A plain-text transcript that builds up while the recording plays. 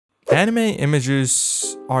Anime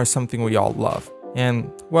images are something we all love. And,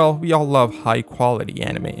 well, we all love high quality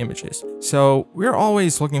anime images. So we're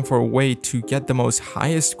always looking for a way to get the most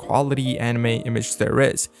highest quality anime image there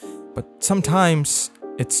is. But sometimes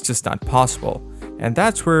it's just not possible. And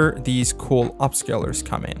that's where these cool upscalers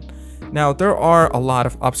come in. Now, there are a lot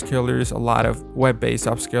of upscalers, a lot of web-based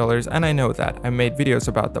upscalers, and I know that. I made videos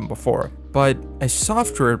about them before. But a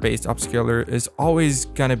software-based upscaler is always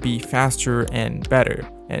gonna be faster and better.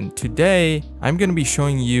 And today, I'm gonna be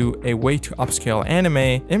showing you a way to upscale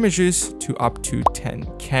anime images to up to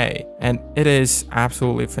 10K. And it is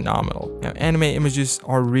absolutely phenomenal. Now, anime images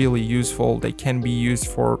are really useful. They can be used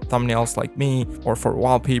for thumbnails like me, or for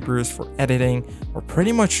wallpapers, for editing, or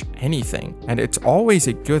pretty much anything. And it's always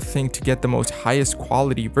a good thing to get the most highest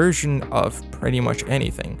quality version of pretty much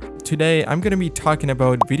anything. Today, I'm going to be talking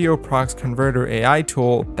about VideoProc's Converter AI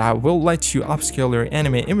tool that will let you upscale your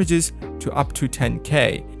anime images to up to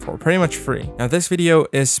 10K for pretty much free. Now, this video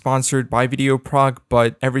is sponsored by VideoProc,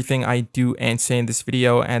 but everything I do and say in this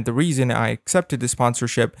video, and the reason I accepted the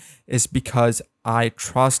sponsorship is because I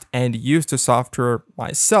trust and use the software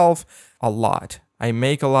myself a lot. I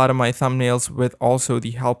make a lot of my thumbnails with also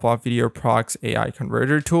the help of VideoProc's AI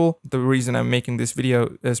converter tool. The reason I'm making this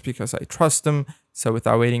video is because I trust them. So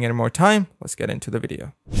without waiting any more time, let's get into the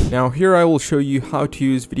video. Now here I will show you how to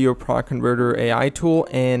use VideoProc Converter AI tool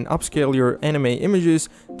and upscale your anime images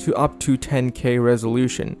to up to 10K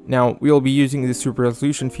resolution. Now we'll be using the super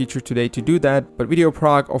resolution feature today to do that, but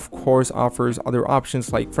VideoProc of course offers other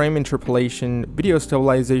options like frame interpolation, video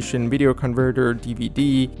stabilization, video converter,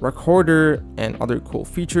 DVD, recorder, and other cool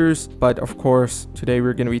features. But of course, today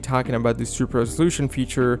we're going to be talking about the super resolution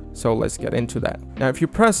feature, so let's get into that. Now if you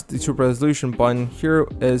press the super resolution button, here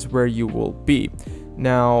is where you will be.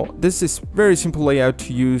 Now this is very simple layout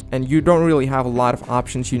to use, and you don't really have a lot of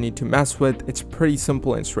options you need to mess with. It's pretty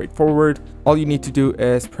simple and straightforward. All you need to do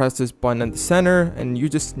is press this button in the center, and you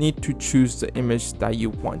just need to choose the image that you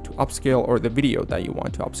want to upscale or the video that you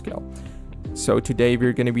want to upscale. So today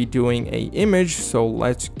we're going to be doing an image, so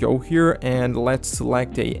let's go here and let's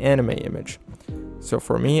select a anime image. So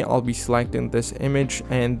for me, I'll be selecting this image,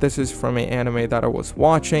 and this is from an anime that I was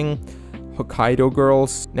watching, Hokkaido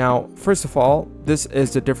Girls. Now, first of all, this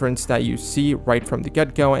is the difference that you see right from the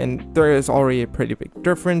get-go, and there is already a pretty big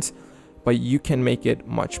difference, but you can make it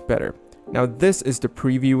much better. Now, this is the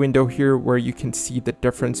preview window here where you can see the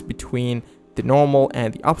difference between the normal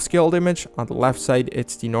and the upscaled image. On the left side,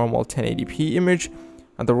 it's the normal 1080p image.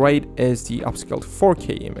 On the right is the upscaled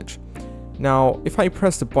 4K image. Now, if I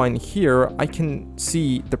press the button here, I can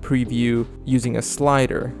see the preview using a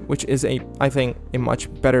slider, which is I think a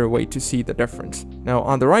much better way to see the difference. Now,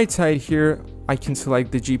 on the right side here, I can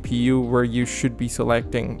select the GPU where you should be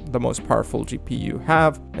selecting the most powerful GPU you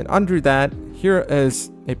have. And under that, here is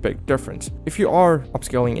a big difference. If you are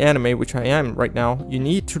upscaling anime, which I am right now, you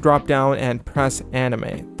need to drop down and press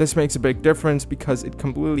anime. This makes a big difference because it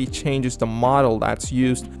completely changes the model that's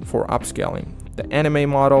used for upscaling. The anime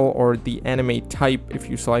model or the anime type, if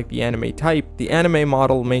you select the anime type, the anime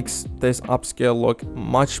model makes this upscale look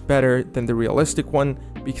much better than the realistic one,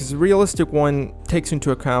 because the realistic one takes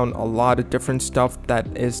into account a lot of different stuff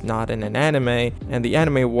that is not in an anime, and the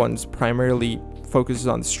anime ones primarily focuses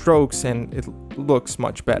on strokes and it looks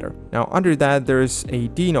much better. Now under that, there's a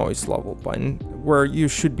denoise level button where you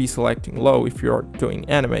should be selecting low if you're doing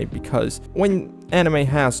anime, because when anime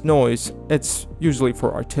has noise, it's usually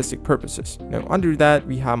for artistic purposes. Now under that,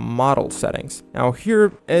 we have model settings. Now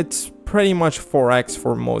here, it's pretty much 4x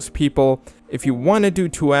for most people. If you want to do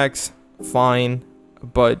 2x, fine,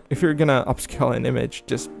 but if you're gonna upscale an image,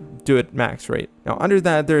 just do it max rate. Now under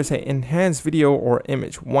that, there's an enhanced video or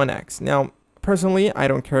image 1x. Now personally, I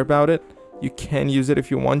don't care about it. You can use it if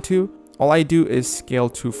you want to. All I do is scale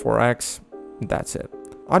to 4x. That's it.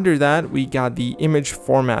 Under that, we got the image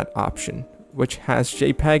format option, which has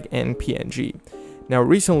JPEG and PNG. Now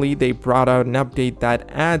recently they brought out an update that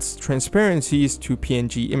adds transparencies to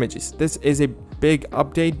PNG images. This is a big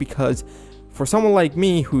update because for someone like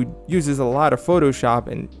me who uses a lot of Photoshop,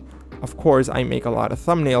 and of course I make a lot of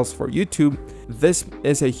thumbnails for YouTube, this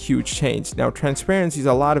is a huge change. Now transparencies,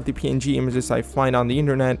 a lot of the PNG images I find on the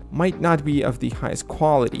internet might not be of the highest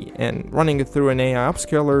quality, and running it through an AI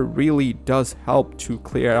upscaler really does help to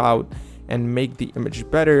clear out and make the image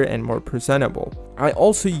better and more presentable. I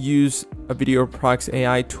also use a VideoProc's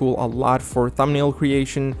AI tool a lot for thumbnail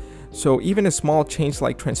creation, so even a small change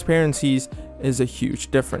like transparencies is a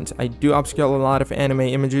huge difference. I do upscale a lot of anime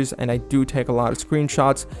images and I do take a lot of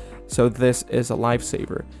screenshots, so this is a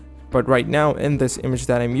lifesaver. But right now in this image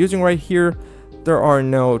that I'm using right here, there are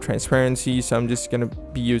no transparency, so I'm just gonna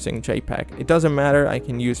be using JPEG. It doesn't matter, I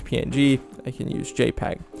can use PNG, I can use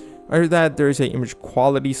JPEG. Under that, there's a image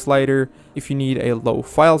quality slider. If you need a low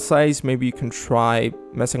file size, maybe you can try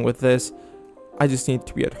messing with this. I just need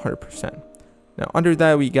to be at 100%. Now under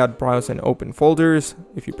that, we got browse and open folders.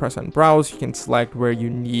 If you press on browse, you can select where you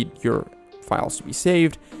need your files to be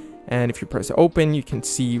saved. And if you press open, you can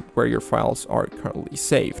see where your files are currently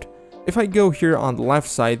saved. If I go here on the left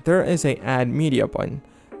side, there is a add media button.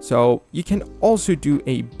 So you can also do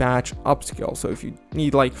a batch upscale. So if you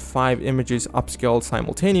need like 5 images upscaled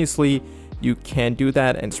simultaneously, you can do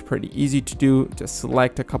that, and it's pretty easy to do. Just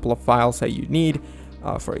select a couple of files that you need.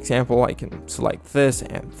 For example, I can select this,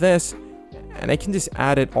 and I can just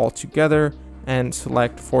add it all together and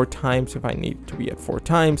select 4 times if I need to be at 4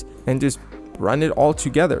 times, and just run it all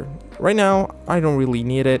together. Right now, I don't really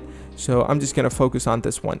need it, so I'm just gonna focus on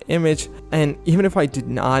this one image. And even if I did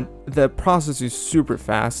not, the process is super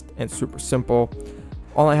fast and super simple.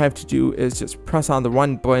 All I have to do is just press on the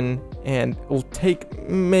run button, and it will take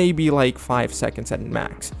maybe like 5 seconds at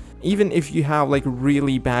max. Even if you have like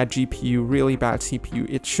really bad GPU, really bad CPU,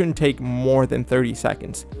 it shouldn't take more than 30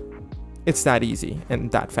 seconds. It's that easy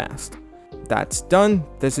and that fast. That's done.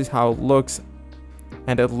 This is how it looks,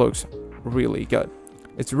 and it looks really good.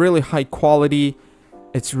 It's really high quality.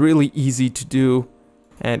 It's really easy to do.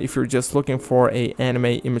 And if you're just looking for a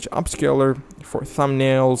anime image upscaler for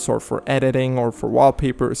thumbnails or for editing or for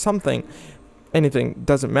wallpaper or something, anything,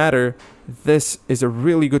 doesn't matter, this is a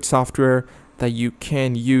really good software that you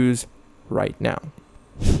can use right now.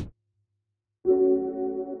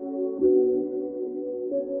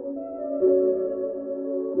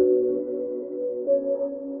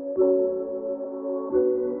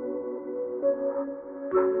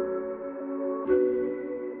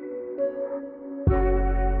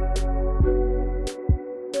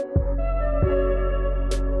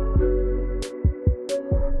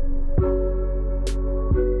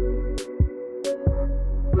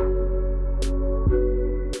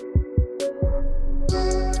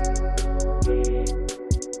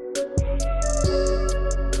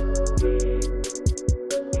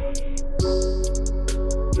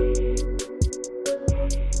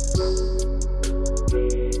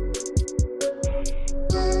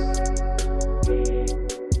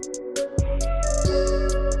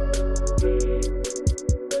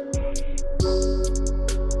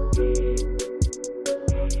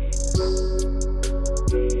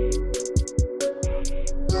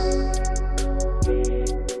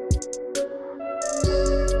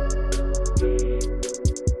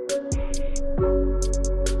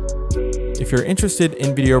 If you're interested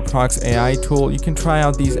in VideoProc's AI tool, you can try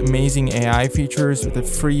out these amazing AI features with a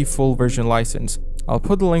free full version license. I'll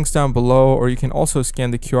put the links down below, or you can also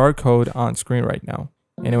scan the QR code on screen right now.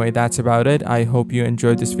 Anyway, that's about it. I hope you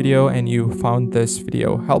enjoyed this video and you found this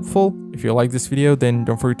video helpful. If you like this video, then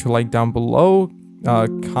don't forget to like down below,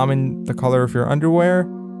 comment the color of your underwear,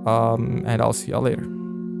 and I'll see y'all later.